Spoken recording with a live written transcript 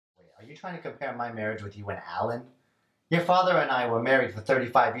you trying to compare my marriage with you and Alan? Your father and I were married for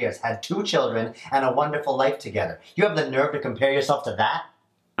 35 years, had 2 children, and a wonderful life together. You have the nerve to compare yourself to that?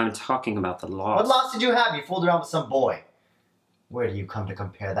 I'm talking about the loss. What loss did you have? You fooled around with some boy. Where do you come to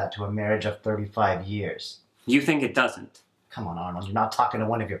compare that to a marriage of 35 years? You think it doesn't? Come on, Arnold, you're not talking to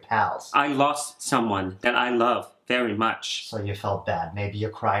one of your pals. I lost someone that I love very much. So you felt bad. Maybe you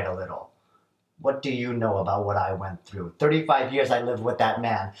cried a little. What do you know about what I went through? 35 years I lived with that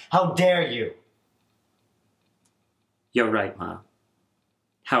man. How dare you? You're right, Mom.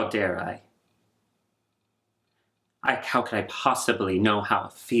 How dare I? How could I possibly know how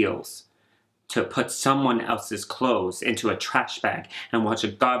it feels to put someone else's clothes into a trash bag and watch a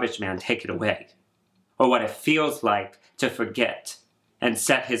garbage man take it away? Or what it feels like to forget and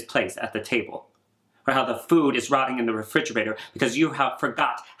set his place at the table? Or how the food is rotting in the refrigerator because you have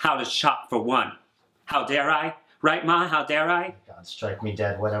forgot how to shop for one? How dare I? Right, Ma? How dare I? God strike me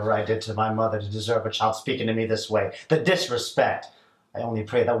dead, whatever I did to my mother to deserve a child speaking to me this way. The disrespect. I only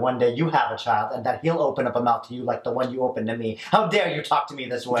pray that one day you have a child and that he'll open up a mouth to you like the one you opened to me. How dare you talk to me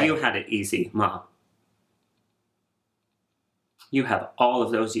this way? You had it easy, Ma. You have all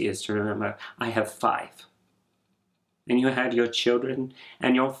of those years to remember. I have 5. And you had your children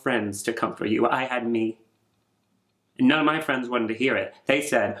and your friends to comfort you. I had me. And none of my friends wanted to hear it. They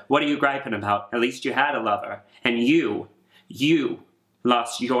said, what are you griping about? At least you had a lover. And you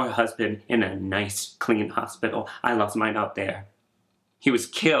lost your husband in a nice, clean hospital. I lost mine out there. He was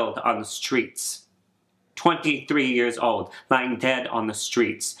killed on the streets. 23 years old, lying dead on the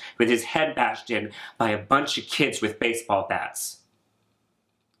streets, with his head bashed in by a bunch of kids with baseball bats.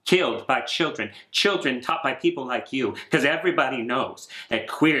 Killed by children taught by people like you, because everybody knows that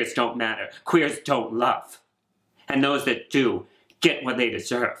queers don't matter, queers don't love. And those that do get what they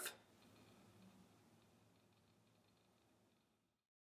deserve.